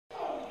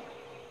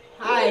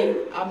Hi,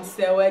 I'm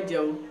Serwaa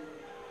Gyawu,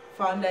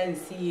 founder and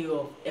CEO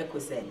of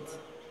EcoCent.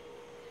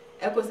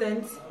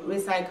 EcoCent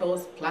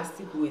recycles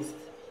plastic waste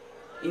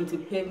into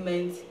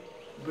pavement,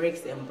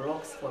 bricks and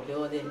blocks for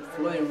building,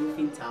 floor and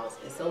roofing tiles,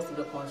 and sells to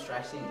the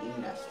construction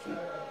industry.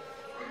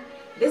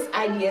 This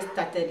idea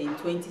started in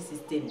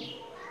 2016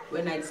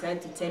 when I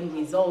decided to turn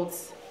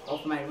results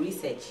of my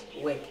research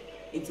work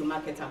into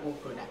marketable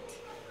product.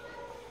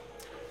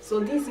 So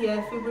this year,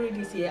 February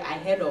this year, I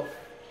heard of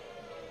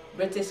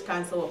British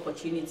Council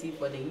opportunity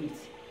for the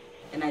youth,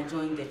 and I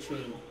joined the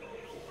training.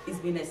 It's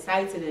been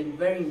exciting and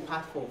very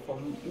impactful for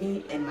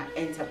me and my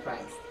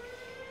enterprise.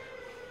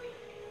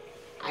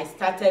 I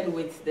started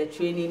with the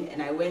training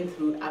and I went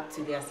through up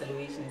to the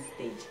acceleration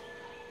stage.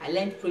 I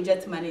learned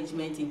project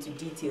management into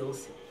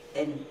details,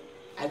 and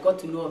I got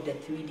to know of the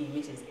 3D,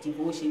 which is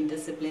devotion,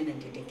 discipline,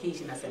 and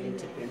dedication as an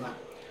entrepreneur.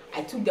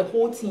 I took the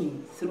whole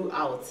team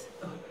throughout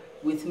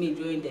with me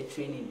during the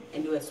training,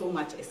 and they were so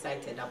much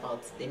excited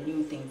about the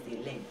new things they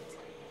learned.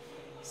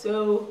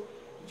 So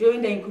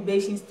during the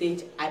incubation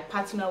stage, I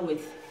partnered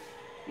with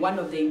one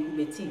of the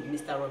incubatees,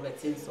 Mr.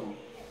 Robertson,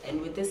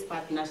 and with this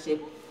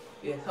partnership,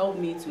 it helped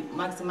me to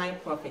maximize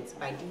profits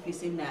by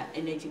decreasing the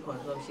energy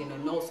consumption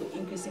and also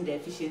increasing the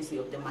efficiency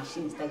of the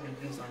machines that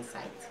we use on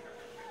site.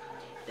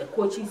 The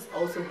coaches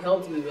also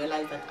helped me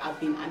realize that I've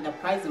been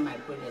underpricing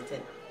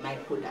my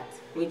product,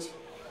 which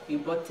we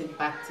brought it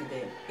back to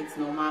its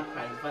normal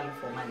price, value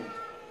for money.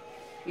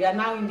 We are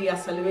now in the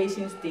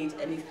acceleration stage,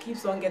 and it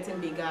keeps on getting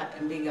bigger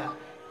and bigger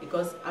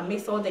because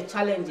amidst all the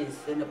challenges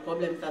and the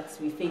problems that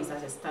we face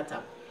as a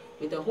startup,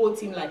 with a whole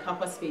team like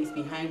hapaSpace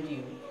behind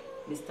you,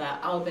 Mr.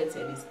 Albert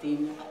and his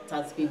team, it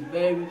has been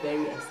very,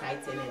 very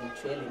exciting and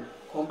thrilling,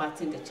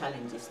 combating the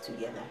challenges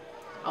together.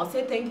 I'll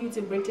say thank you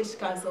to British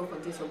Council for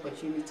this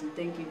opportunity.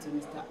 Thank you to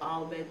Mr.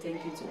 Albert.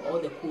 Thank you to all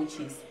the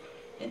coaches,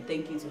 and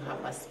thank you to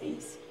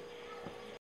hapaSpace.